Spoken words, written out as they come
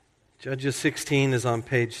Judges 16 is on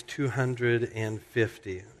page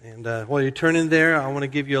 250. And while you're turning there, I want to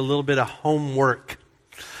give you a little bit of homework.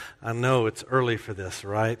 I know it's early for this,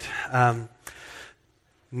 right?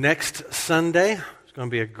 Next Sunday, it's going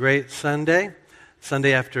to be a great Sunday.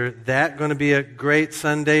 Sunday after that, going to be a great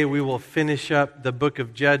Sunday. We will finish up the book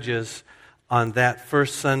of Judges on that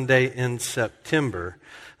first Sunday in September.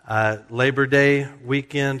 Labor Day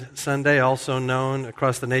weekend Sunday, also known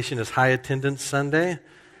across the nation as High Attendance Sunday.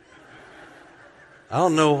 I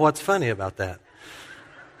don't know what's funny about that.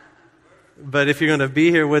 But if you're going to be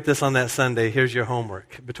here with us on that Sunday, here's your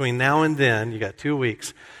homework. Between now and then, you got 2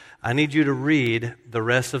 weeks, I need you to read the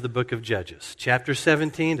rest of the book of Judges, chapter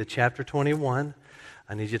 17 to chapter 21.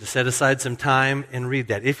 I need you to set aside some time and read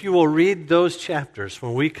that. If you will read those chapters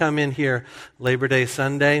when we come in here Labor Day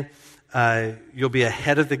Sunday, you'll be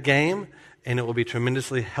ahead of the game, and it will be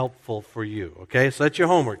tremendously helpful for you. Okay, so that's your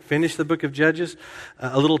homework. Finish the book of Judges.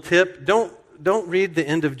 A little tip, don't read the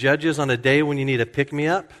end of Judges on a day when you need a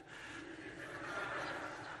pick-me-up.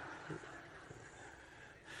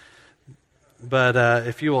 But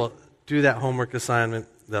if you will do that homework assignment,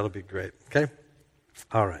 that'll be great. Okay?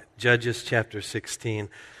 All right. Judges chapter 16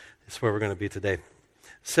 is where we're going to be today.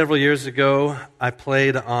 Several years ago, I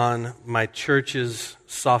played on my church's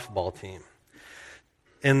softball team.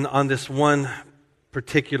 And on this one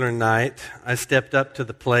particular night, I stepped up to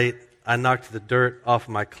the plate. I knocked the dirt off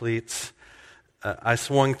my cleats. I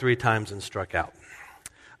swung 3 times and struck out.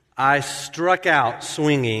 I struck out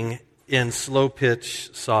swinging in slow-pitch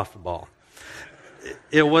softball.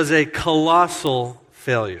 It was a colossal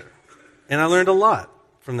failure, and I learned a lot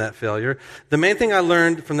from that failure. The main thing I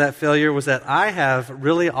learned from that failure was that I have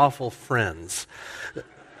really awful friends.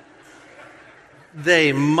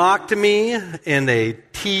 They mocked me, and they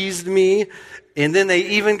teased me, and then they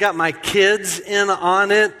even got my kids in on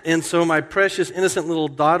it, and so my precious, innocent little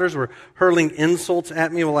daughters were hurling insults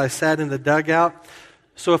at me while I sat in the dugout.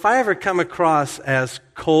 So if I ever come across as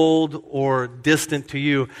cold or distant to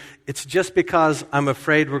you, it's just because I'm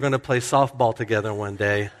afraid we're going to play softball together one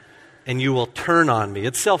day, and you will turn on me.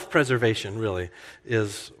 It's self-preservation, really,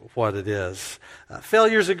 is what it is.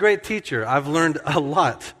 Failure's a great teacher. I've learned a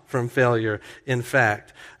lot from failure, in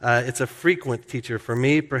fact. It's a frequent teacher for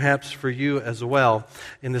me, perhaps for you as well.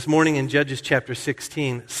 And this morning in Judges chapter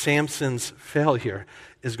 16, Samson's failure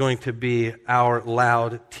is going to be our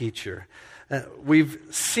loud teacher. We've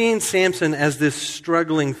seen Samson as this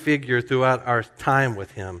struggling figure throughout our time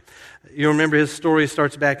with him. You remember his story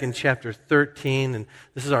starts back in chapter 13, and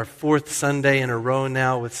this is our 4th Sunday in a row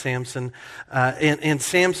now with Samson. And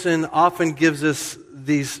Samson often gives us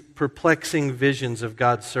these perplexing visions of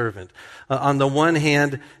God's servant. On the one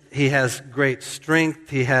hand, he has great strength.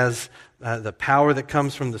 He has the power that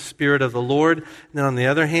comes from the Spirit of the Lord. And then on the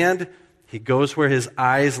other hand, he goes where his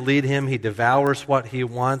eyes lead him. He devours what he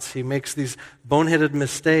wants. He makes these boneheaded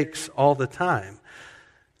mistakes all the time.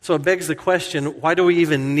 So it begs the question, why do we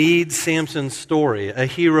even need Samson's story? A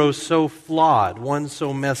hero so flawed, one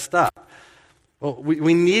so messed up. Well,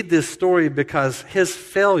 we need this story because his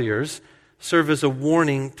failures serve as a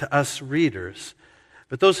warning to us readers.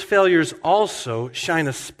 But those failures also shine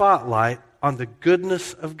a spotlight on the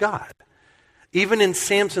goodness of God. Even in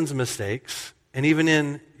Samson's mistakes, and even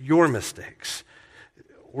in your mistakes,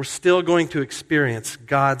 we're still going to experience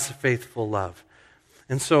God's faithful love.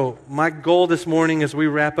 And so my goal this morning as we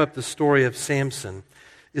wrap up the story of Samson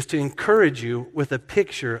is to encourage you with a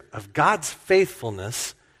picture of God's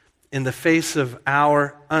faithfulness in the face of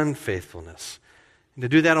our unfaithfulness. And to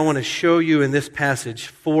do that, I want to show you in this passage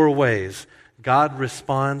 4 ways God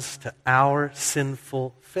responds to our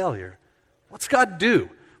sinful failure. What's God do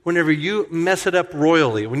whenever you mess it up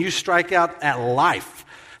royally, when you strike out at life?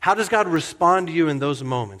 How does God respond to you in those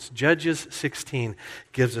moments? Judges 16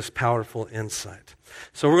 gives us powerful insight.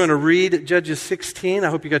 So we're going to read Judges 16. I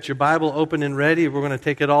hope you got your Bible open and ready. We're going to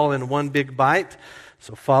take it all in one big bite.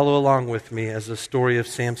 So follow along with me as the story of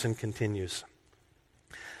Samson continues.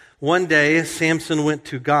 One day, Samson went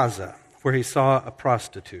to Gaza, where he saw a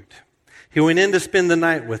prostitute. He went in to spend the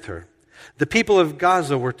night with her. The people of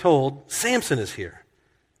Gaza were told, "Samson is here."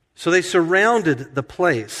 So they surrounded the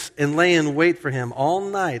place and lay in wait for him all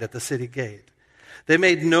night at the city gate. They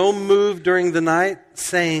made no move during the night,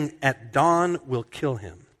 saying, "At dawn we'll kill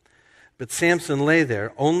him." But Samson lay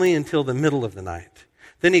there only until the middle of the night.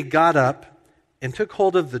 Then he got up and took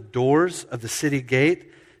hold of the doors of the city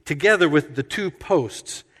gate, together with the 2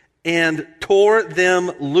 posts, and tore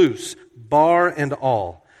them loose, bar and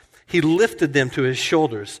all. He lifted them to his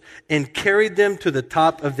shoulders and carried them to the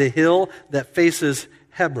top of the hill that faces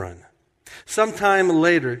Hebron. Sometime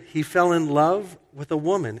later, he fell in love with a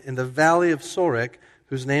woman in the valley of Sorek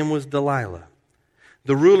whose name was Delilah.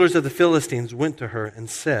 The rulers of the Philistines went to her and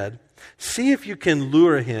said, "See if you can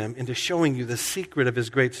lure him into showing you the secret of his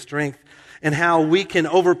great strength and how we can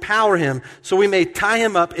overpower him so we may tie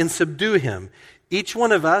him up and subdue him. Each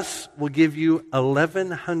one of us will give you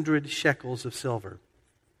 1,100 shekels of silver."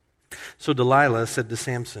 So Delilah said to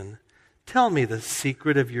Samson, "Tell me the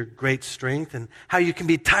secret of your great strength and how you can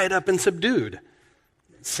be tied up and subdued."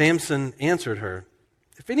 Samson answered her,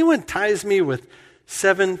 "If anyone ties me with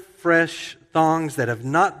 7 fresh thongs that have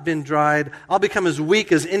not been dried, I'll become as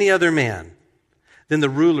weak as any other man." Then the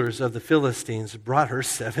rulers of the Philistines brought her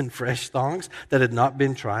 7 fresh thongs that had not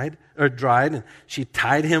been dried, and she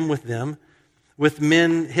tied him with them. With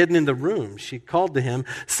men hidden in the room, she called to him,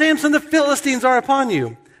 "Samson, the Philistines are upon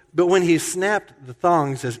you." But when he snapped the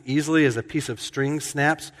thongs as easily as a piece of string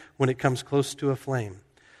snaps when it comes close to a flame.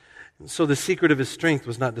 So the secret of his strength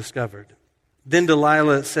was not discovered. Then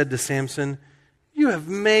Delilah said to Samson, "You have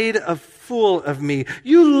made a fool of me.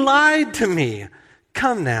 You lied to me.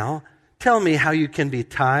 Come now, tell me how you can be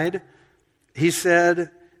tied." He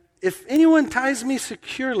said, "If anyone ties me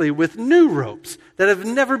securely with new ropes that have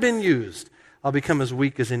never been used, I'll become as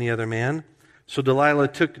weak as any other man." So Delilah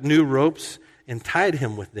took new ropes and tied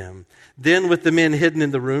him with them. Then with the men hidden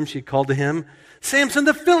in the room, she called to him, "Samson,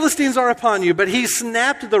 the Philistines are upon you." But he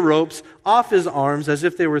snapped the ropes off his arms as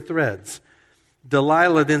if they were threads.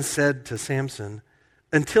 Delilah then said to Samson,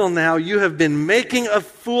 "Until now you have been making a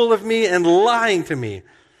fool of me and lying to me.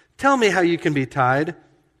 Tell me how you can be tied."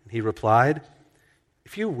 He replied,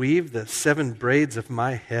 "If you weave the 7 braids of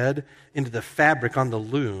my head into the fabric on the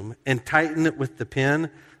loom and tighten it with the pin,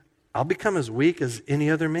 I'll become as weak as any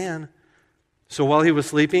other man." So while he was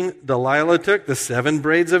sleeping, Delilah took the 7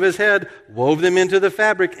 braids of his head, wove them into the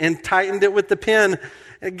fabric, and tightened it with the pin.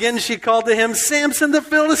 Again she called to him, "Samson, the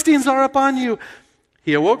Philistines are upon you."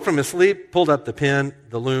 He awoke from his sleep, pulled up the pin,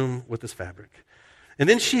 the loom with its fabric. And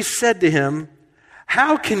then she said to him,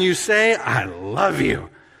 "How can you say, 'I love you,'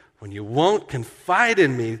 when you won't confide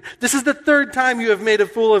in me? This is the 3rd time you have made a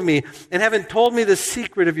fool of me and haven't told me the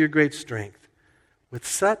secret of your great strength." With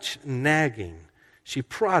such nagging, she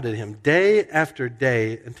prodded him day after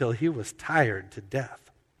day until he was tired to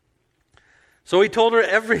death. So he told her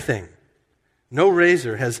everything. "No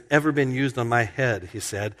razor has ever been used on my head," he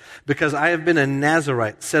said, "because I have been a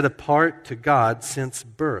Nazirite set apart to God since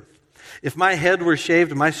birth. If my head were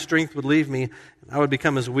shaved, my strength would leave me, and I would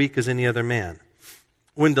become as weak as any other man."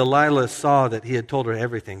 When Delilah saw that he had told her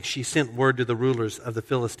everything, she sent word to the rulers of the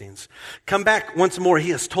Philistines, "Come back once more,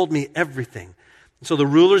 he has told me everything." So the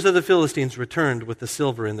rulers of the Philistines returned with the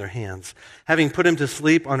silver in their hands. Having put him to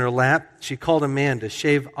sleep on her lap, she called a man to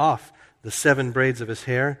shave off the 7 braids of his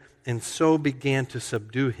hair, and so began to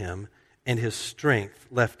subdue him, and his strength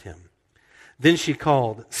left him. Then she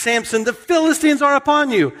called, "Samson, the Philistines are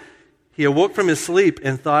upon you." He awoke from his sleep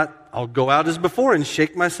and thought, "I'll go out as before and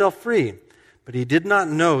shake myself free." But he did not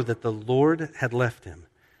know that the Lord had left him.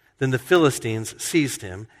 Then the Philistines seized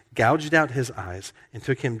him, gouged out his eyes, and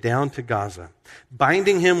took him down to Gaza.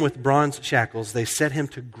 Binding him with bronze shackles, they set him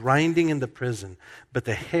to grinding in the prison, but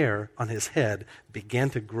the hair on his head began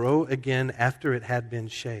to grow again after it had been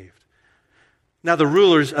shaved. Now the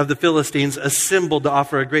rulers of the Philistines assembled to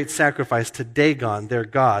offer a great sacrifice to Dagon, their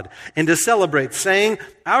god, and to celebrate, saying,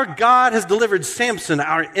 "Our God has delivered Samson,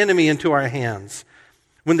 our enemy, into our hands."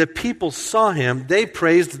 When the people saw him, they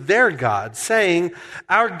praised their God, saying,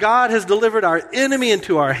 "Our God has delivered our enemy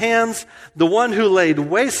into our hands, the one who laid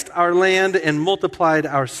waste our land and multiplied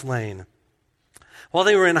our slain." While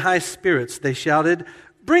they were in high spirits, they shouted,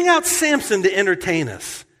 "Bring out Samson to entertain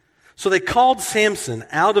us." So they called Samson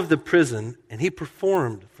out of the prison, and he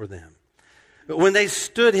performed for them. But when they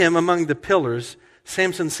stood him among the pillars,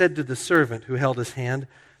 Samson said to the servant who held his hand,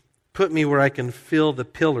 "Put me where I can feel the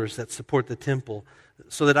pillars that support the temple,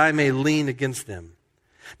 so that I may lean against them."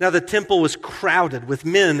 Now the temple was crowded with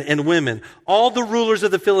men and women. All the rulers of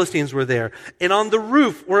the Philistines were there. And on the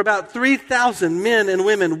roof were about 3,000 men and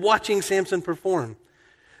women watching Samson perform.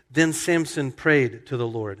 Then Samson prayed to the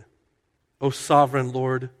Lord, "O sovereign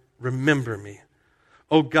Lord, remember me.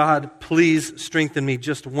 O God, please strengthen me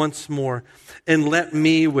just once more, and let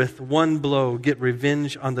me with one blow get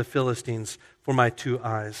revenge on the Philistines for my 2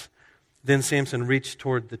 eyes." Then Samson reached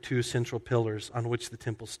toward the 2 central pillars on which the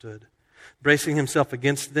temple stood. Bracing himself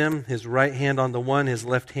against them, his right hand on the one, his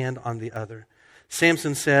left hand on the other,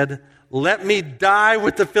 Samson said, "Let me die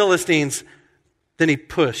with the Philistines." Then he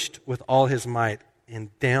pushed with all his might,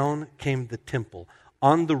 and down came the temple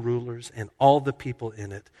on the rulers and all the people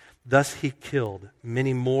in it. Thus he killed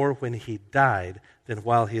many more when he died than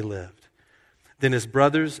while he lived. Then his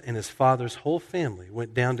brothers and his father's whole family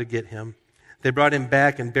went down to get him. They brought him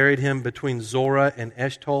back and buried him between Zorah and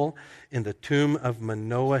Eshtaol in the tomb of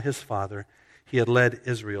Manoah his father. He had led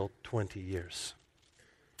Israel 20 years.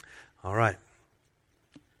 All right.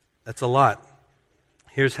 That's a lot.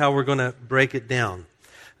 Here's how we're going to break it down.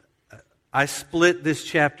 I split this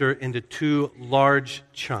chapter into two large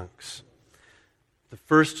chunks. The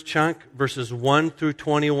first chunk, verses 1 through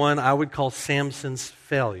 21, I would call Samson's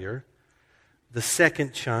failure. The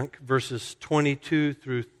second chunk, verses 22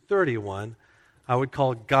 through 31, I would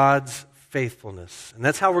call God's faithfulness. And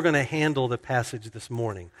that's how we're going to handle the passage this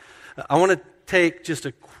morning. I want to take just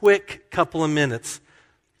a quick couple of minutes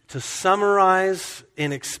to summarize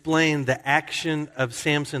and explain the action of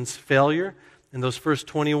Samson's failure in those first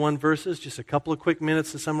 21 verses. Just a couple of quick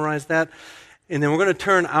minutes to summarize that. And then we're going to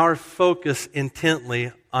turn our focus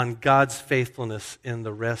intently on God's faithfulness in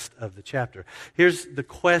the rest of the chapter. Here's the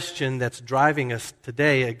question that's driving us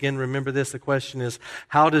today. Again, remember this. The question is,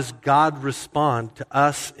 how does God respond to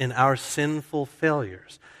us in our sinful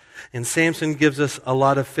failures? And Samson gives us a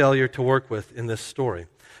lot of failure to work with in this story.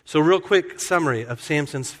 So real quick summary of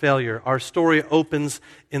Samson's failure. Our story opens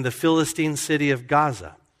in the Philistine city of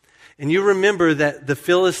Gaza. And you remember that the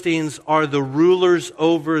Philistines are the rulers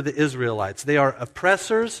over the Israelites. They are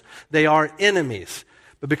oppressors. They are enemies.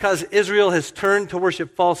 But because Israel has turned to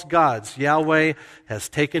worship false gods, Yahweh has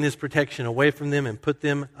taken his protection away from them and put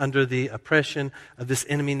them under the oppression of this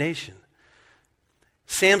enemy nation.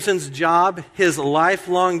 Samson's job, his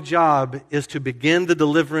lifelong job, is to begin the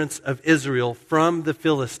deliverance of Israel from the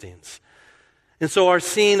Philistines. And so our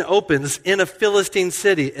scene opens in a Philistine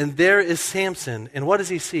city, and there is Samson. And what does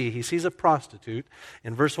he see? He sees a prostitute,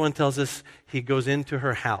 and verse 1 tells us he goes into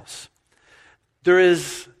her house. There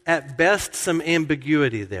is, at best, some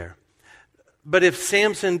ambiguity there. But if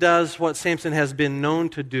Samson does what Samson has been known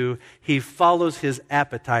to do, he follows his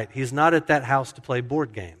appetite. He's not at that house to play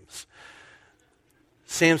board games.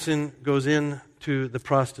 Samson goes into the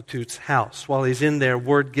prostitute's house. While he's in there,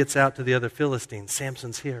 word gets out to the other Philistines,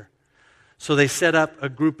 Samson's here. So they set up a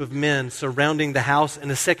group of men surrounding the house and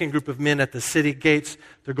a second group of men at the city gates.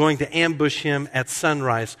 They're going to ambush him at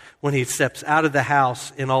sunrise when he steps out of the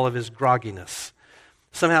house in all of his grogginess.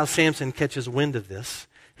 Somehow Samson catches wind of this.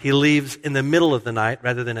 He leaves in the middle of the night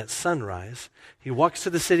rather than at sunrise. He walks to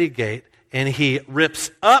the city gate and he rips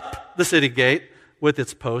up the city gate with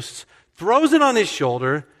its posts, throws it on his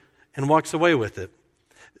shoulder, and walks away with it.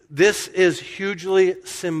 This is hugely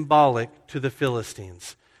symbolic to the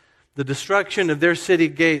Philistines. The destruction of their city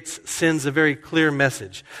gates sends a very clear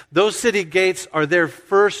message. Those city gates are their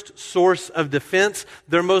first source of defense,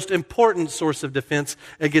 their most important source of defense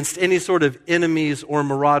against any sort of enemies or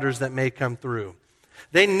marauders that may come through.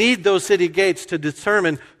 They need those city gates to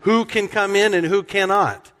determine who can come in and who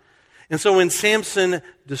cannot. And so when Samson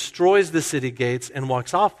destroys the city gates and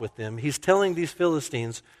walks off with them, he's telling these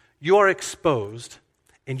Philistines, you are exposed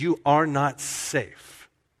and you are not safe.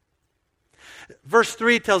 Verse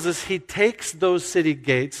 3 tells us he takes those city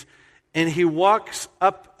gates and he walks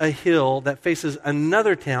up a hill that faces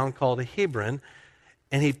another town called Hebron,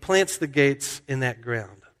 and he plants the gates in that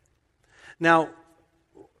ground. Now,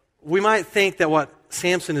 we might think that what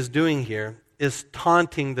Samson is doing here is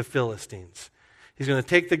taunting the Philistines. He's going to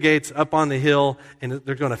take the gates up on the hill, and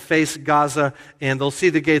they're going to face Gaza, and they'll see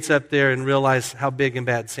the gates up there and realize how big and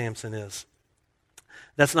bad Samson is.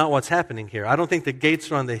 That's not what's happening here. I don't think the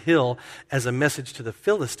gates are on the hill as a message to the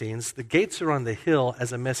Philistines. The gates are on the hill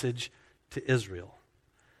as a message to Israel.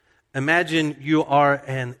 Imagine you are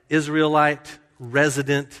an Israelite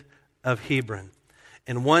resident of Hebron.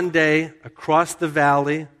 And one day, across the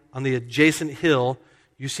valley, on the adjacent hill,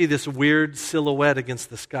 you see this weird silhouette against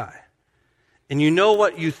the sky. And you know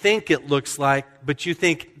what you think it looks like, but you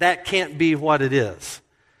think that can't be what it is.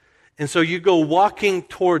 And so you go walking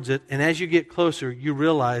towards it, and as you get closer, you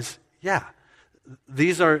realize, yeah,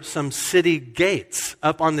 these are some city gates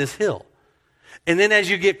up on this hill. And then as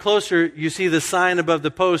you get closer, you see the sign above the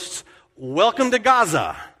posts, "Welcome to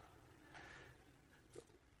Gaza."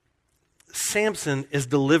 Samson is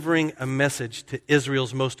delivering a message to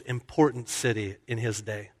Israel's most important city in his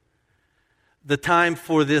day. The time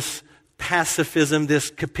for this pacifism,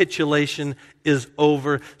 this capitulation is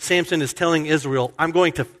over. Samson is telling Israel, I'm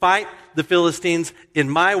going to fight the Philistines in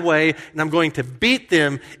my way, and I'm going to beat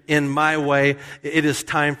them in my way. It is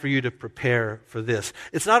time for you to prepare for this.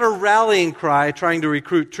 It's not a rallying cry trying to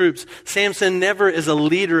recruit troops. Samson never is a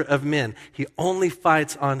leader of men. He only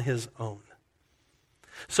fights on his own.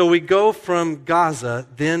 So we go from Gaza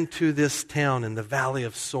then to this town in the valley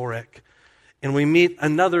of Sorek, and we meet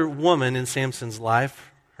another woman in Samson's life.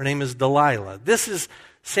 Her name is Delilah. This is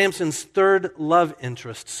Samson's third love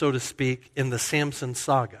interest, so to speak, in the Samson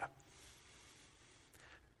saga.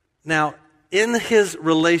 Now, in his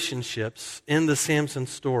relationships, in the Samson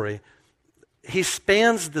story, he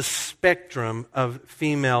spans the spectrum of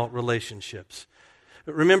female relationships.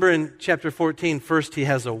 Remember in chapter 14, first he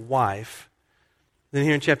has a wife. Then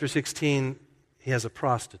here in chapter 16, he has a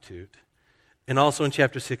prostitute. And also in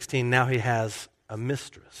chapter 16, now he has a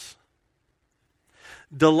mistress.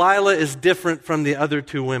 Delilah is different from the other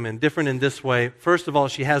two women, different in this way. First of all,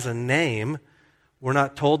 she has a name. We're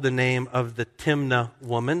not told the name of the Timnah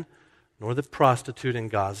woman, nor the prostitute in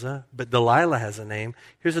Gaza, but Delilah has a name.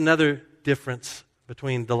 Here's another difference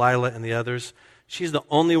between Delilah and the others. She's the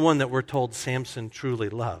only one that we're told Samson truly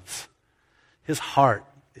loves. His heart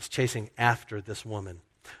is chasing after this woman.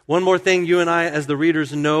 One more thing you and I, as the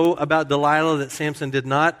readers, know about Delilah that Samson did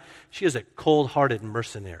not. She is a cold-hearted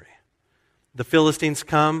mercenary. The Philistines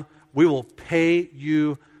come, we will pay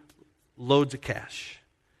you loads of cash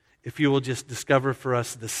if you will just discover for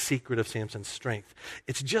us the secret of Samson's strength.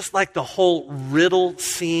 It's just like the whole riddle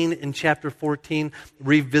scene in chapter 14,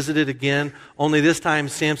 revisited again, only this time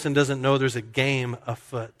Samson doesn't know there's a game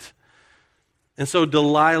afoot. And so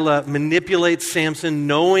Delilah manipulates Samson,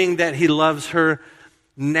 knowing that he loves her,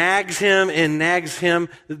 nags him and nags him.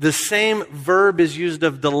 The same verb is used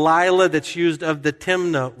of Delilah that's used of the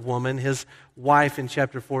Timnah woman, his wife in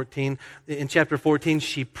chapter 14. In chapter 14,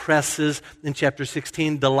 she presses. In chapter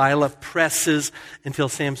 16, Delilah presses until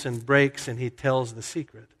Samson breaks and he tells the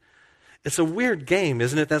secret. It's a weird game,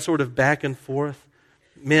 isn't it? That sort of back and forth.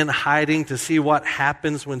 Men hiding to see what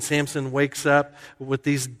happens when Samson wakes up with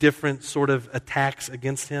these different sort of attacks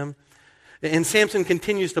against him. And Samson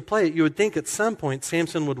continues to play it. You would think at some point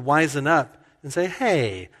Samson would wisen up and say,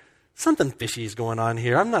 hey, something fishy is going on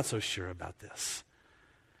here. I'm not so sure about this.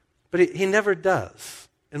 But he never does.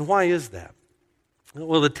 And why is that?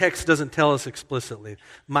 Well, the text doesn't tell us explicitly.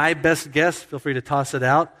 My best guess, feel free to toss it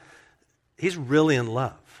out, he's really in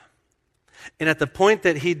love. And at the point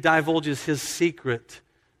that he divulges his secret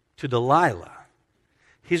to Delilah,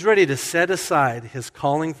 he's ready to set aside his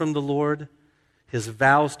calling from the Lord, his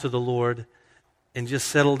vows to the Lord, and just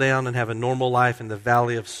settle down and have a normal life in the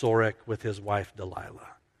valley of Sorek with his wife Delilah.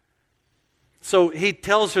 So he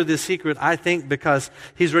tells her this secret, I think, because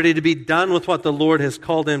he's ready to be done with what the Lord has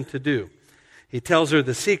called him to do. He tells her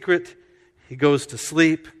the secret. He goes to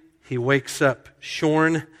sleep. He wakes up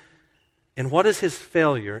shorn. And what is his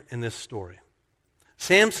failure in this story?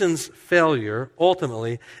 Samson's failure,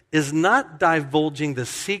 ultimately, is not divulging the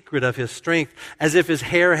secret of his strength as if his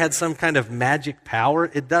hair had some kind of magic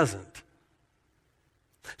power. It doesn't.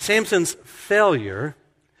 Samson's failure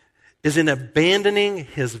is in abandoning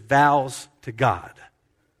his vows to God.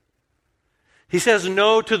 He says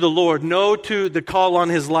no to the Lord, no to the call on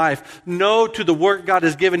his life, no to the work God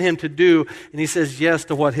has given him to do, and he says yes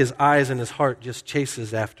to what his eyes and his heart just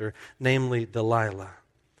chases after, namely Delilah.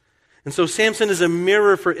 And so Samson is a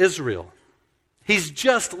mirror for Israel. He's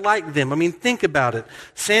just like them. I mean, think about it.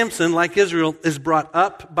 Samson, like Israel, is brought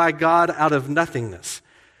up by God out of nothingness.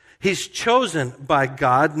 He's chosen by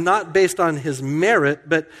God, not based on his merit,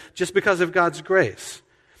 but just because of God's grace.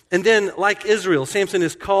 And then, like Israel, Samson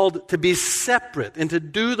is called to be separate and to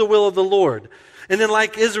do the will of the Lord. And then,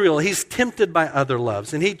 like Israel, he's tempted by other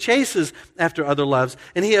loves, and he chases after other loves,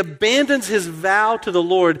 and he abandons his vow to the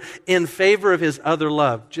Lord in favor of his other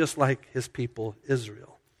love, just like his people,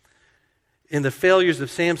 Israel. In the failures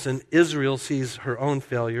of Samson, Israel sees her own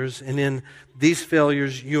failures, and in these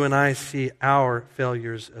failures, you and I see our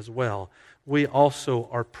failures as well. We also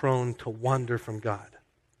are prone to wander from God.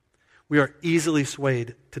 We are easily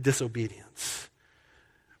swayed to disobedience.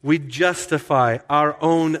 We justify our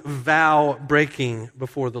own vow breaking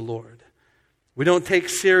before the Lord. We don't take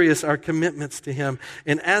serious our commitments to Him.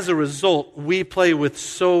 And as a result, we play with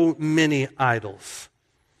so many idols.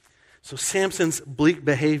 So Samson's bleak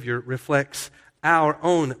behavior reflects our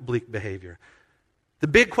own bleak behavior. The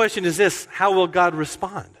big question is this: how will God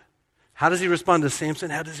respond? How does He respond to Samson?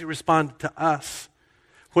 How does He respond to us?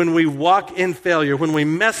 When we walk in failure, when we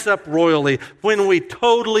mess up royally, when we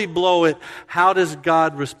totally blow it, how does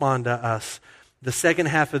God respond to us? The second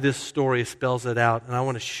half of this story spells it out, and I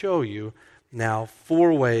want to show you now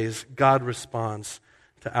 4 ways God responds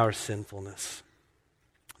to our sinfulness.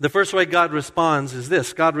 The first way God responds is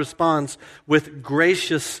this: God responds with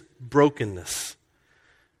gracious brokenness.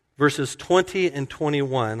 Verses 20 and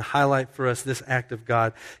 21 highlight for us this act of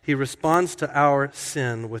God. He responds to our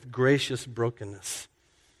sin with gracious brokenness.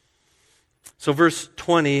 So verse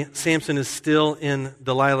 20, Samson is still in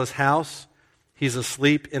Delilah's house. He's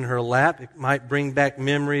asleep in her lap. It might bring back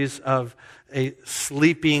memories of a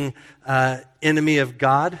sleeping enemy of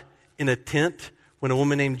God in a tent when a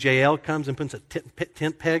woman named Jael comes and puts a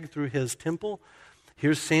tent peg through his temple.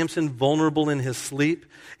 Here's Samson vulnerable in his sleep.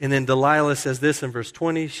 And then Delilah says this in verse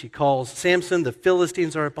 20. She calls, Samson, the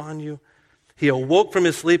Philistines are upon you. He awoke from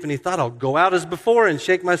his sleep and he thought, I'll go out as before and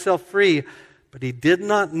shake myself free. But he did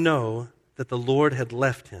not know that the Lord had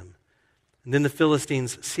left him. And then the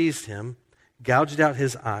Philistines seized him, gouged out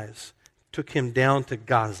his eyes, took him down to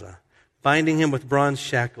Gaza. Binding him with bronze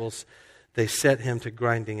shackles, they set him to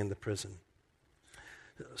grinding in the prison.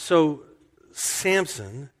 So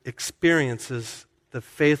Samson experiences the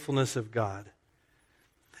faithfulness of God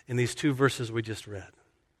in these two verses we just read.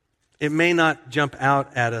 It may not jump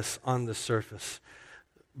out at us on the surface,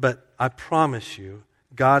 but I promise you,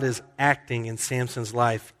 God is acting in Samson's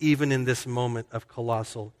life even in this moment of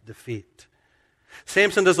colossal defeat.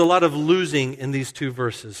 Samson does a lot of losing in these two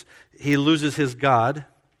verses. He loses his God.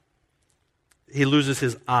 He loses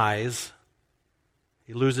his eyes.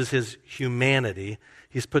 He loses his humanity.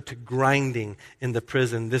 He's put to grinding in the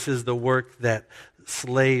prison. This is the work that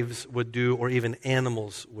slaves would do or even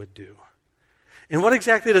animals would do. And what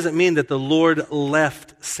exactly does it mean that the Lord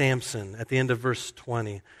left Samson at the end of verse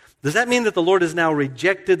 20? Does that mean that the Lord has now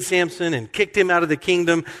rejected Samson and kicked him out of the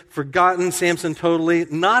kingdom, forgotten Samson totally?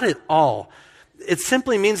 Not at all. It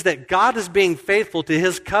simply means that God is being faithful to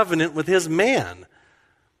his covenant with his man.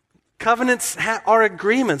 Covenants are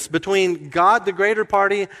agreements between God, the greater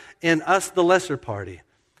party, and us, the lesser party.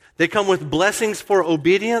 They come with blessings for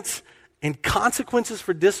obedience and consequences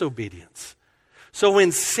for disobedience. So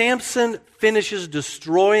when Samson finishes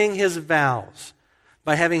destroying his vows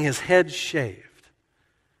by having his head shaved,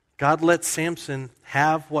 God lets Samson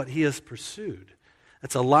have what he has pursued.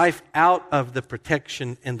 It's a life out of the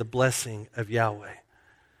protection and the blessing of Yahweh.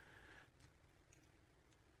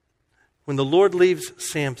 When the Lord leaves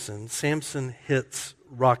Samson, Samson hits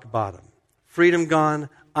rock bottom. Freedom gone,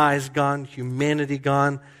 eyes gone, humanity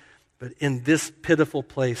gone. But in this pitiful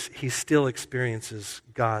place, he still experiences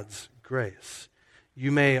God's grace.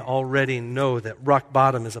 You may already know that rock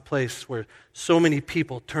bottom is a place where so many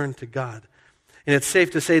people turn to God. And it's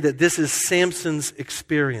safe to say that this is Samson's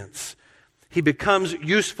experience. He becomes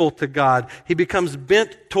useful to God. He becomes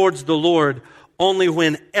bent towards the Lord only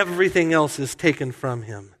when everything else is taken from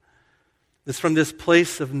him. It's from this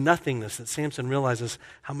place of nothingness that Samson realizes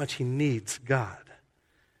how much he needs God.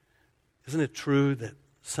 Isn't it true that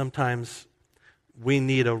sometimes we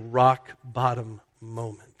need a rock bottom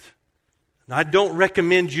moment? And I don't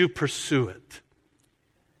recommend you pursue it.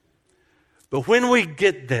 But when we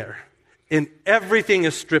get there and everything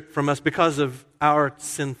is stripped from us because of our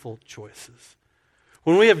sinful choices,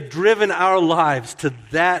 when we have driven our lives to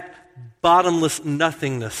that bottomless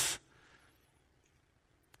nothingness,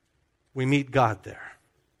 we meet God there.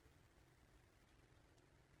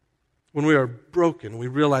 When we are broken, we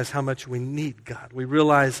realize how much we need God. We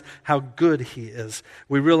realize how good He is.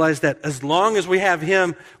 We realize that as long as we have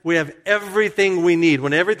Him, we have everything we need.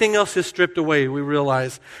 When everything else is stripped away, we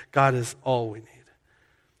realize God is all we need.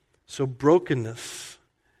 So brokenness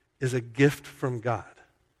is a gift from God.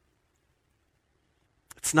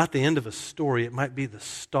 It's not the end of a story. It might be the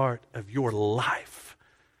start of your life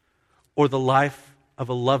or the life of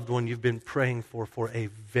a loved one you've been praying for a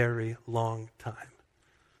very long time.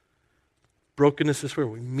 Brokenness is where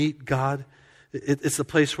we meet God. It's the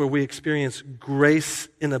place where we experience grace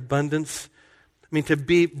in abundance. I mean, to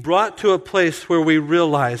be brought to a place where we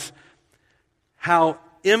realize how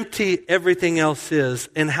empty everything else is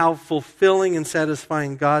and how fulfilling and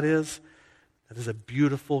satisfying God is, that is a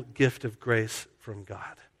beautiful gift of grace from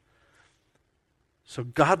God. So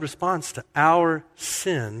God responds to our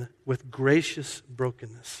sin with gracious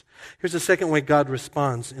brokenness. Here's the second way God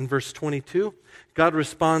responds. In verse 22, God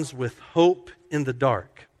responds with hope in the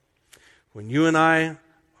dark. When you and I are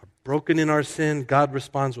broken in our sin, God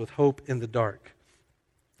responds with hope in the dark.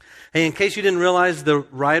 Hey, in case you didn't realize, the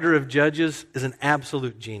writer of Judges is an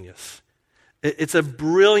absolute genius. It's a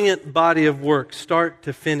brilliant body of work, start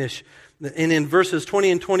to finish. And in verses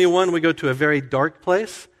 20 and 21, we go to a very dark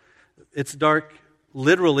place. It's dark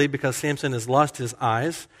literally because Samson has lost his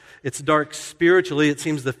eyes. It's dark spiritually. It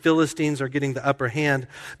seems the Philistines are getting the upper hand.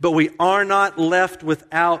 But we are not left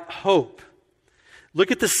without hope.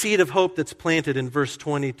 Look at the seed of hope that's planted in verse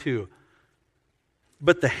 22.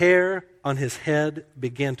 But the hair on his head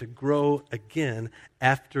began to grow again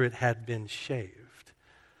after it had been shaved.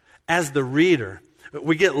 As the reader,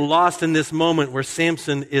 we get lost in this moment where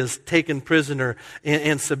Samson is taken prisoner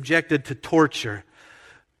and subjected to torture.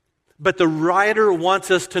 But the writer wants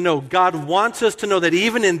us to know, God wants us to know that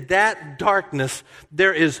even in that darkness,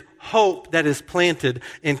 there is hope that is planted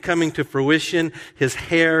and coming to fruition. His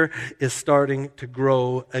hair is starting to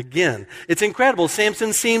grow again. It's incredible.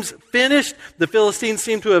 Samson seems finished. The Philistines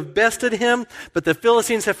seem to have bested him, but the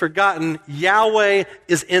Philistines have forgotten Yahweh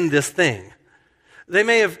is in this thing. They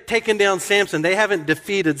may have taken down Samson. They haven't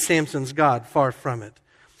defeated Samson's God, far from it.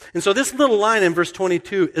 And so this little line in verse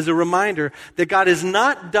 22 is a reminder that God is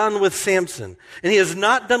not done with Samson, and he is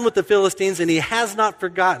not done with the Philistines, and he has not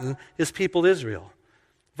forgotten his people Israel.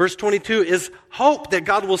 Verse 22 is hope that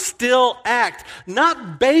God will still act,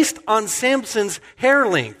 not based on Samson's hair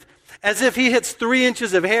length, as if he hits 3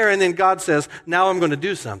 inches of hair and then God says, now I'm going to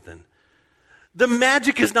do something. The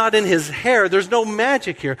magic is not in his hair. There's no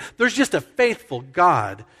magic here. There's just a faithful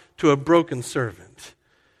God to a broken servant.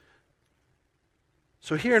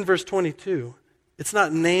 So here in verse 22, it's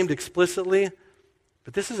not named explicitly,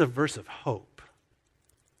 but this is a verse of hope.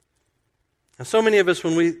 And so many of us,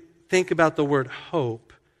 when we think about the word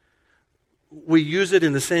hope, we use it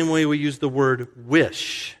in the same way we use the word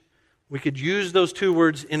wish. We could use those two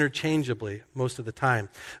words interchangeably most of the time.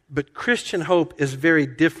 But Christian hope is very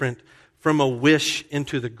different from a wish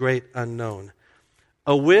into the great unknown.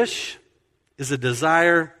 A wish is a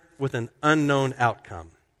desire with an unknown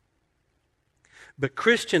outcome. But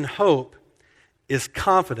Christian hope is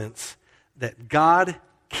confidence that God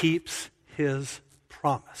keeps his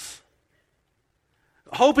promise.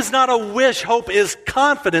 Hope is not a wish. Hope is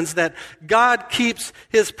confidence that God keeps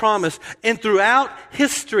his promise. And throughout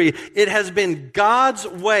history, it has been God's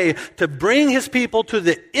way to bring his people to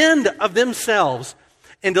the end of themselves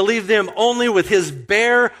and to leave them only with his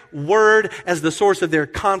bare word as the source of their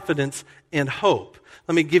confidence and hope.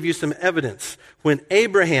 Let me give you some evidence. When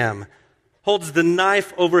Abraham holds the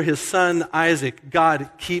knife over his son Isaac, God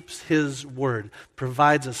keeps his word,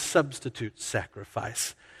 provides a substitute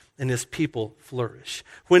sacrifice, and his people flourish.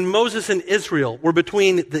 When Moses and Israel were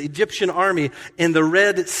between the Egyptian army and the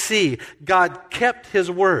Red Sea, God kept his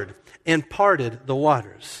word and parted the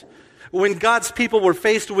waters. When God's people were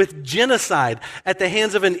faced with genocide at the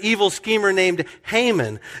hands of an evil schemer named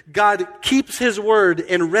Haman, God keeps his word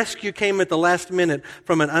and rescue came at the last minute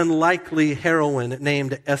from an unlikely heroine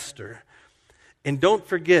named Esther. And don't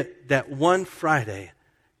forget that one Friday,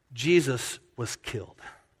 Jesus was killed.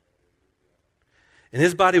 And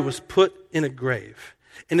his body was put in a grave.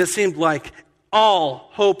 And it seemed like all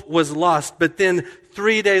hope was lost. But then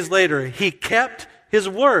 3 days later, he kept his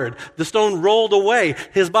word. The stone rolled away.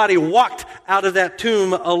 His body walked out of that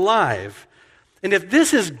tomb alive. And if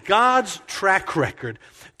this is God's track record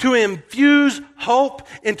to infuse hope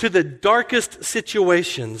into the darkest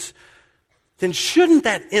situations, then shouldn't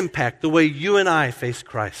that impact the way you and I face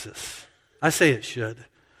crisis? I say it should.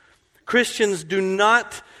 Christians do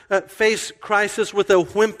not face crisis with a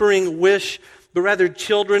whimpering wish, but rather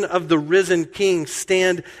children of the risen King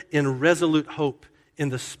stand in resolute hope in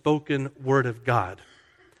the spoken word of God.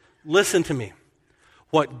 Listen to me.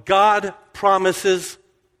 What God promises,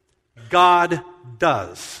 God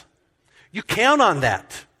does. You count on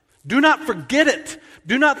that. Do not forget it.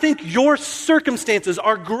 Do not think your circumstances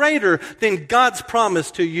are greater than God's promise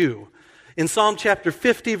to you. In Psalm chapter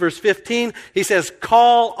 50, verse 15, he says,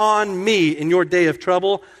 call on me in your day of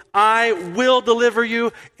trouble. I will deliver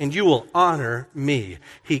you, and you will honor me.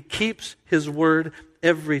 He keeps his word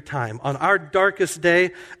every time. On our darkest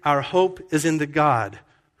day, our hope is in the God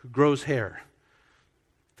who grows hair,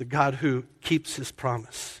 the God who keeps his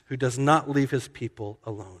promise, who does not leave his people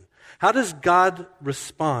alone. How does God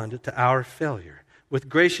respond to our failure? With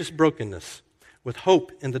gracious brokenness, with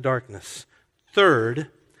hope in the darkness. Third,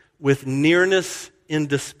 with nearness in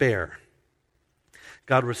despair.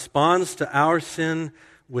 God responds to our sin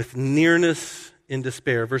with nearness in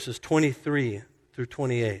despair. Verses 23 through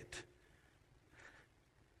 28.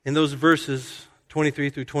 In those verses, 23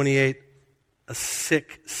 through 28, a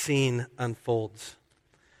sick scene unfolds.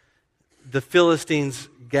 The Philistines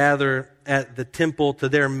gather at the temple to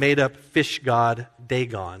their made-up fish god,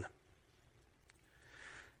 Dagon,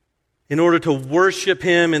 in order to worship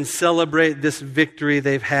him and celebrate this victory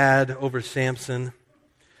they've had over Samson.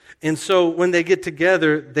 And so when they get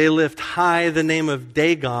together, they lift high the name of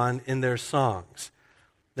Dagon in their songs.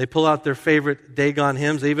 They pull out their favorite Dagon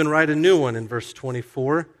hymns. They even write a new one in verse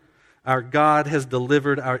 24. Our God has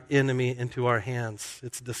delivered our enemy into our hands.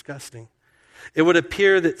 It's disgusting. It would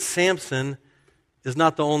appear that Samson is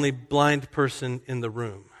not the only blind person in the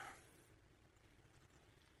room.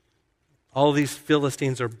 All these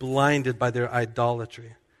Philistines are blinded by their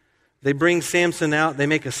idolatry. They bring Samson out. They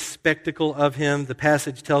make a spectacle of him. The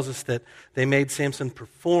passage tells us that they made Samson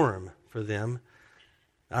perform for them.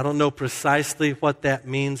 I don't know precisely what that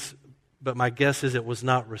means, but my guess is it was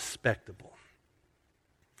not respectable.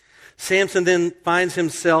 Samson then finds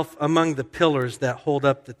himself among the pillars that hold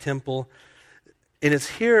up the temple. And it's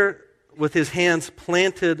here, with his hands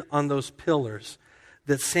planted on those pillars,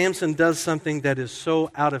 that Samson does something that is so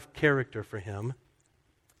out of character for him.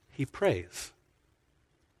 He prays.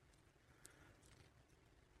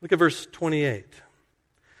 Look at verse 28.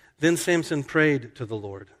 Then Samson prayed to the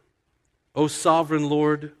Lord, "O sovereign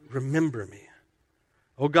Lord, remember me.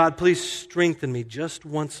 O God, please strengthen me just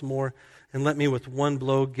once more and let me with one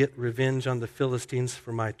blow get revenge on the Philistines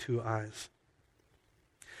for my 2 eyes."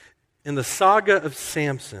 In the saga of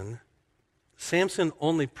Samson, Samson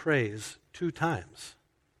only prays 2 times.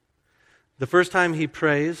 The first time he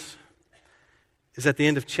prays is at the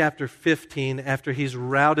end of chapter 15 after he's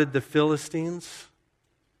routed the Philistines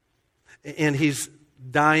and he's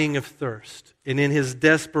dying of thirst. And in his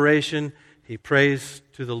desperation, he prays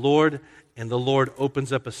to the Lord, and the Lord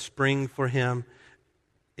opens up a spring for him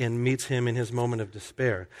and meets him in his moment of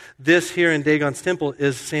despair. This here in Dagon's temple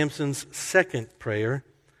is Samson's second prayer.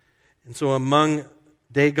 And so among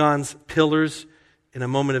Dagon's pillars, in a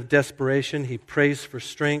moment of desperation, he prays for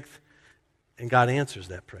strength, and God answers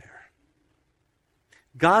that prayer.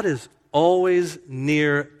 God is always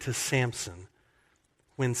near to Samson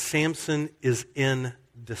when Samson is in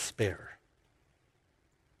despair.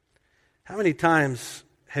 How many times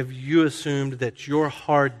have you assumed that your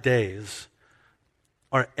hard days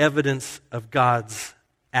are evidence of God's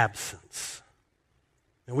absence?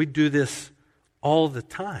 And we do this all the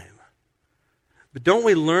time. But don't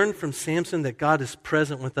we learn from Samson that God is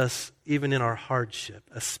present with us even in our hardship,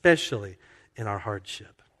 especially in our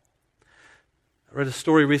hardship? I read a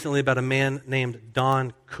story recently about a man named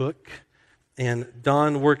Don Cook, and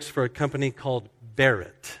Don works for a company called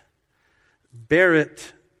Barrett.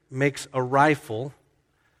 Barrett makes a rifle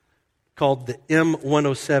called the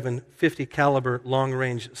M107 50 caliber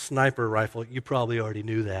long-range sniper rifle. You probably already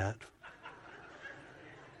knew that.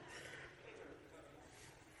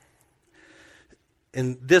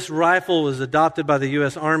 And this rifle was adopted by the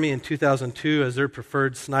U.S. Army in 2002 as their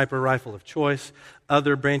preferred sniper rifle of choice.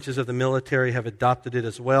 Other branches of the military have adopted it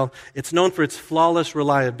as well. It's known for its flawless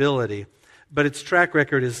reliability, but its track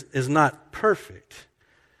record is not perfect.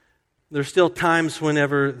 There's still times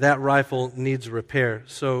whenever that rifle needs repair.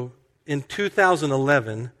 So in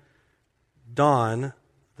 2011, Don,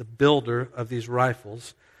 the builder of these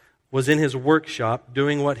rifles, was in his workshop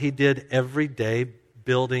doing what he did every day,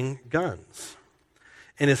 building guns.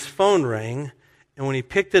 And his phone rang, and when he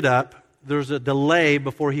picked it up, there was a delay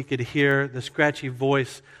before he could hear the scratchy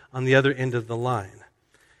voice on the other end of the line.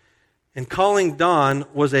 And calling Don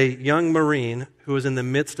was a young Marine who was in the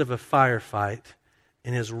midst of a firefight,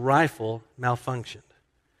 and his rifle malfunctioned.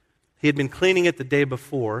 He had been cleaning it the day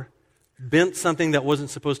before, bent something that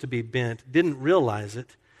wasn't supposed to be bent, didn't realize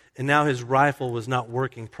it, and now his rifle was not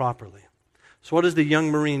working properly. So what does the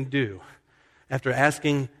young Marine do? After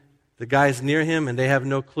asking the guys near him, and they have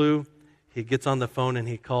no clue, he gets on the phone and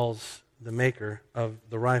he calls the maker of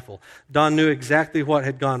the rifle. Don knew exactly what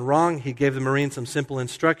had gone wrong. He gave the Marine some simple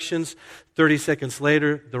instructions. 30 seconds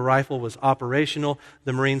later, the rifle was operational.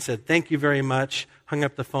 The Marine said, "Thank you very much," hung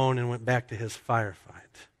up the phone, and went back to his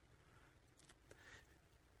firefight.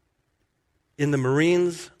 In the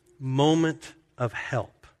Marine's moment of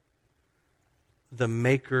help, the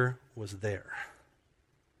Maker was there.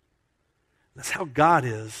 That's how God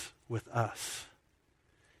is with us.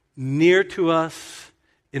 Near to us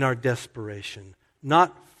in our desperation,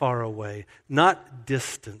 not far away, not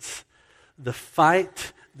distance. The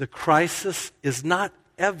fight, the crisis is not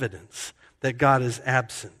evidence that God is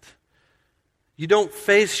absent. You don't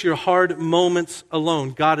face your hard moments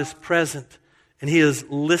alone. God is present, and He is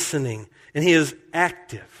listening, and He is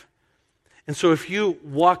active. And so if you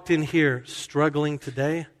walked in here struggling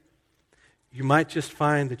today, you might just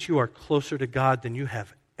find that you are closer to God than you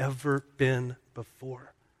have ever been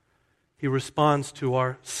before. He responds to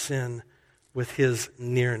our sin with His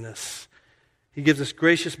nearness. He gives us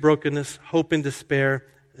gracious brokenness, hope in despair,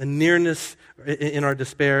 a nearness in our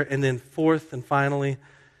despair, and then fourth and finally,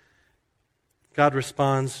 God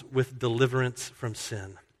responds with deliverance from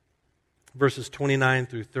sin. Verses 29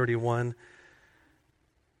 through 31,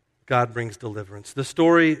 God brings deliverance. The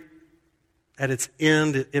story, at its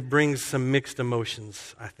end, it brings some mixed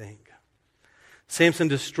emotions, I think. Samson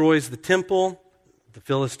destroys the temple. The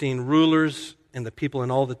Philistine rulers and the people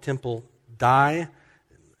in all the temple die,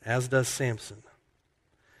 as does Samson.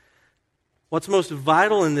 What's most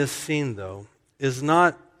vital in this scene, though, is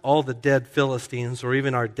not all the dead Philistines or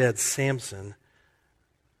even our dead Samson,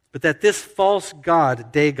 but that this false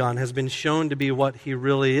god, Dagon, has been shown to be what he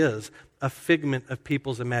really is, a figment of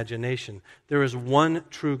people's imagination. There is one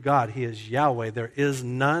true God. He is Yahweh. There is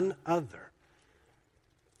none other.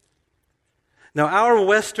 Now, our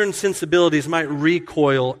Western sensibilities might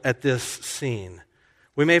recoil at this scene.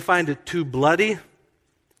 We may find it too bloody,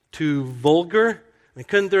 too vulgar.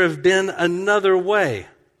 Couldn't there have been another way?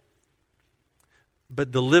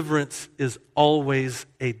 But deliverance is always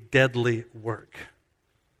a deadly work.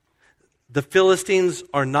 The Philistines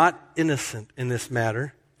are not innocent in this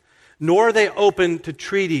matter, nor are they open to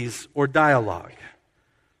treaties or dialogue.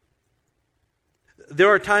 There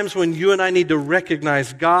are times when you and I need to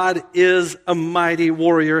recognize God is a mighty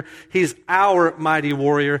warrior. He's our mighty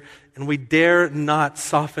warrior, and we dare not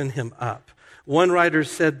soften him up. One writer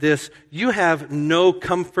said this, "You have no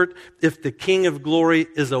comfort if the King of Glory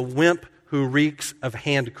is a wimp who reeks of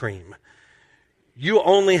hand cream. You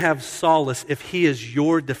only have solace if he is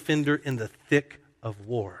your defender in the thick of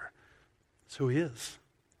war." That's who he is.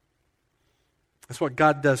 That's what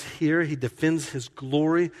God does here. He defends his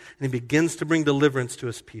glory, and he begins to bring deliverance to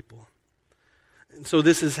his people. And so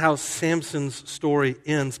this is how Samson's story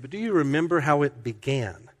ends. But do you remember how it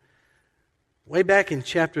began? Way back in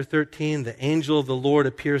chapter 13, the angel of the Lord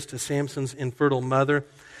appears to Samson's infertile mother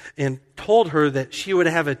and told her that she would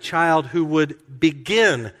have a child who would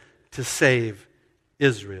begin to save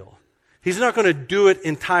Israel. He's not going to do it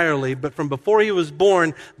entirely, but from before he was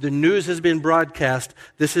born, the news has been broadcast.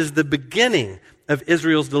 This is the beginning of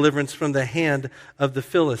Israel's deliverance from the hand of the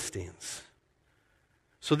Philistines.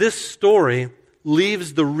 So this story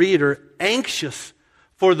leaves the reader anxious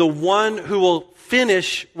for the one who will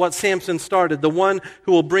finish what Samson started, the one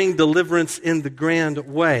who will bring deliverance in the grand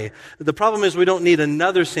way. The problem is we don't need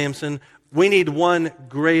another Samson. We need one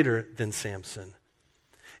greater than Samson.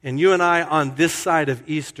 And you and I on this side of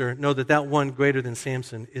Easter know that that one greater than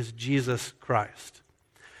Samson is Jesus Christ.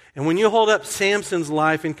 And when you hold up Samson's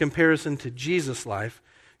life in comparison to Jesus' life,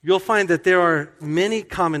 you'll find that there are many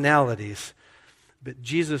commonalities, but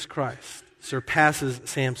Jesus Christ surpasses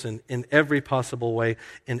Samson in every possible way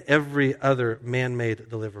and every other man-made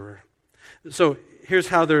deliverer. So here's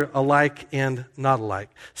how they're alike and not alike.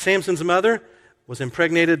 Samson's mother was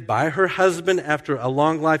impregnated by her husband after a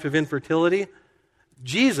long life of infertility.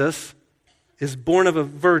 Jesus is born of a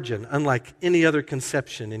virgin, unlike any other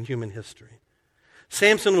conception in human history.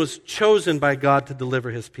 Samson was chosen by God to deliver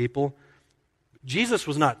his people. Jesus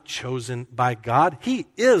was not chosen by God. He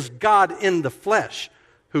is God in the flesh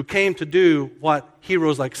who came to do what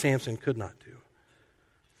heroes like Samson could not do.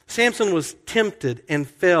 Samson was tempted and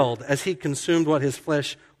failed as he consumed what his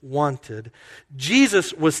flesh wanted.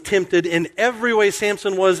 Jesus was tempted in every way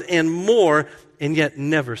Samson was and more, and yet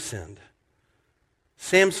never sinned.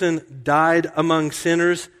 Samson died among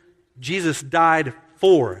sinners. Jesus died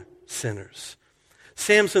for sinners.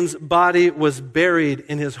 Samson's body was buried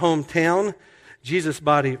in his hometown. Jesus'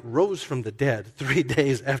 body rose from the dead 3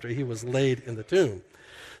 days after he was laid in the tomb.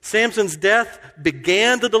 Samson's death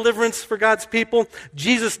began the deliverance for God's people.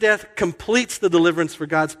 Jesus' death completes the deliverance for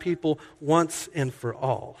God's people once and for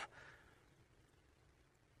all.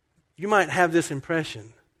 You might have this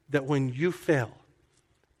impression that when you fail,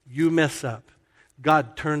 you mess up,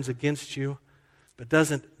 God turns against you, but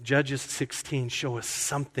doesn't Judges 16 show us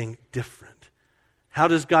something different? How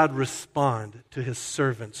does God respond to his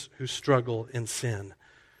servants who struggle in sin?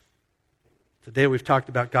 Today we've talked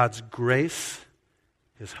about God's grace,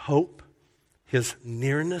 his hope, his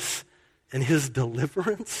nearness, and his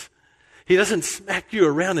deliverance. He doesn't smack you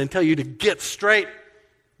around and tell you to get straight,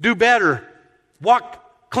 do better,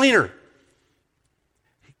 walk cleaner.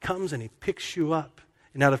 He comes and he picks you up,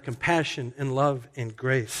 and out of compassion and love and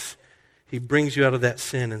grace, he brings you out of that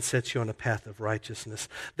sin and sets you on a path of righteousness.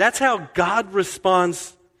 That's how God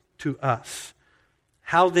responds to us.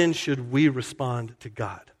 How then should we respond to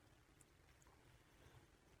God?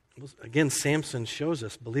 Again, Samson shows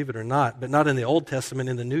us, believe it or not, but not in the Old Testament,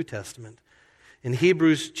 in the New Testament. In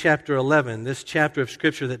Hebrews chapter 11, this chapter of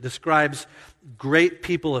Scripture that describes great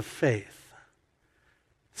people of faith,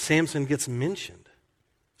 Samson gets mentioned.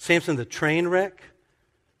 Samson the train wreck,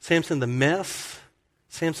 Samson the mess,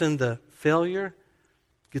 Samson the failure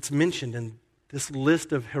gets mentioned in this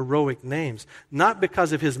list of heroic names, not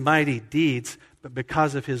because of his mighty deeds, but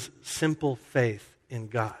because of his simple faith in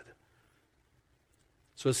God.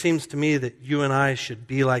 So it seems to me that you and I should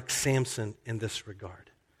be like Samson in this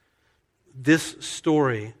regard. This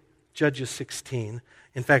story, Judges 16,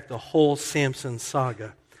 in fact, the whole Samson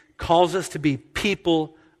saga, calls us to be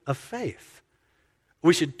people of faith.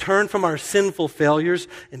 We should turn from our sinful failures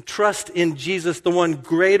and trust in Jesus, the one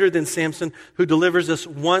greater than Samson, who delivers us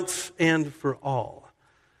once and for all.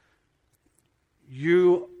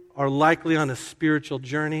 you are likely on a spiritual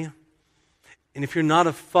journey. And if you're not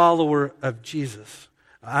a follower of Jesus,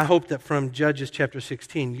 I hope that from Judges chapter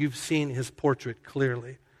 16, you've seen his portrait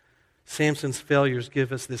clearly. Samson's failures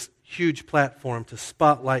give us this huge platform to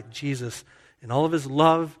spotlight Jesus in all of his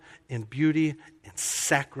love and beauty and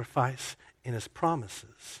sacrifice in his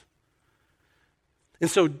promises. And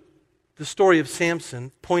so the story of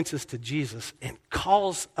Samson points us to Jesus and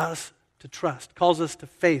calls us to trust, calls us to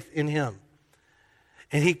faith in him.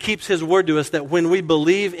 And he keeps his word to us that when we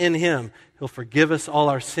believe in him, he'll forgive us all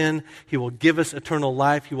our sin. He will give us eternal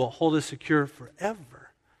life. He will hold us secure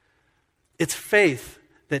forever. It's faith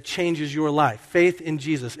that changes your life. Faith in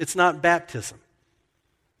Jesus. It's not baptism.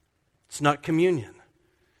 It's not communion.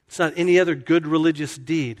 It's not any other good religious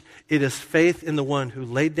deed. It is faith in the one who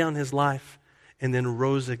laid down his life and then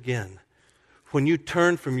rose again. When you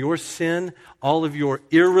turn from your sin, all of your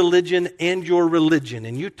irreligion and your religion,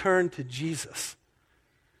 and you turn to Jesus,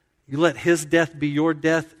 you let his death be your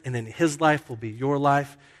death, and then his life will be your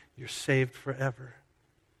life. You're saved forever.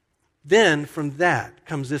 Then from that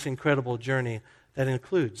comes this incredible journey that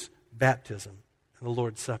includes baptism and the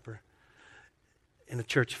Lord's Supper and a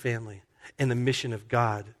church family and the mission of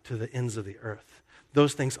God to the ends of the earth.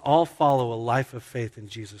 Those things all follow a life of faith in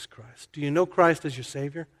Jesus Christ. Do you know Christ as your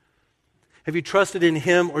Savior? Have you trusted in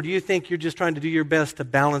him, or do you think you're just trying to do your best to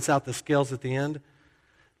balance out the scales at the end?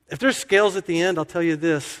 If there's scales at the end, I'll tell you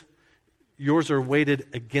this, yours are weighted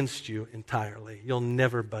against you entirely. You'll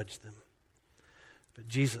never budge them. But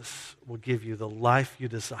Jesus will give you the life you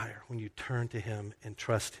desire when you turn to him and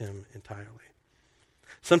trust him entirely.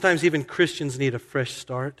 Sometimes even Christians need a fresh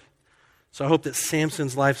start. So I hope that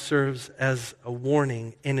Samson's life serves as a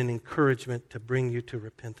warning and an encouragement to bring you to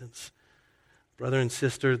repentance. Brother and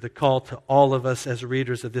sister, the call to all of us as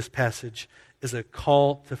readers of this passage is a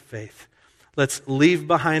call to faith. Let's leave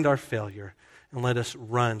behind our failure and let us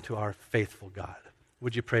run to our faithful God.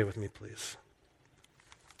 Would you pray with me, please?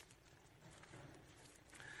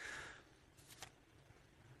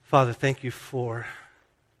 Father, thank you for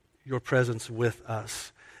your presence with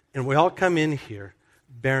us. And we all come in here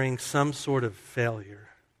bearing some sort of failure.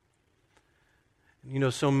 You know,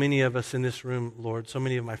 so many of us in this room, Lord, so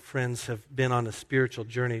many of my friends have been on a spiritual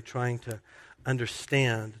journey trying to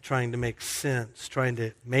understand, trying to make sense, trying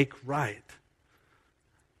to make right.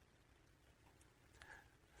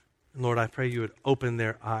 And Lord, I pray you would open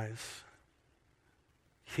their eyes,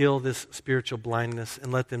 heal this spiritual blindness,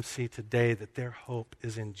 and let them see today that their hope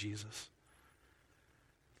is in Jesus.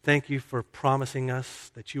 Thank you for promising us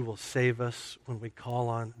that you will save us when we call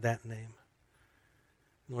on that name.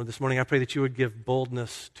 Lord, this morning I pray that you would give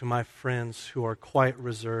boldness to my friends who are quite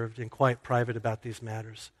reserved and quite private about these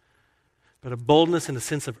matters, but a boldness and a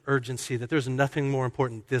sense of urgency that there's nothing more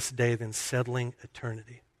important this day than settling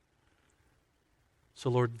eternity. So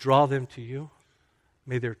Lord, draw them to you.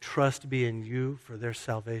 May their trust be in you for their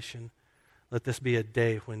salvation. Let this be a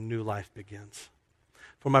day when new life begins.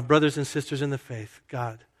 For my brothers and sisters in the faith,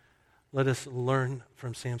 God, let us learn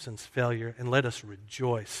from Samson's failure and let us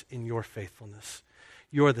rejoice in your faithfulness.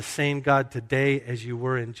 You are the same God today as you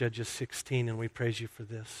were in Judges 16, and we praise you for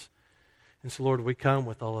this. And so, Lord, we come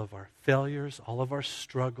with all of our failures, all of our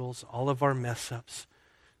struggles, all of our mess-ups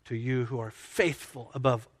to you who are faithful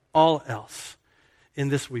above all else. In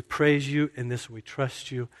this we praise you, in this we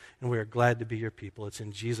trust you, and we are glad to be your people. It's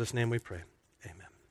in Jesus' name we pray.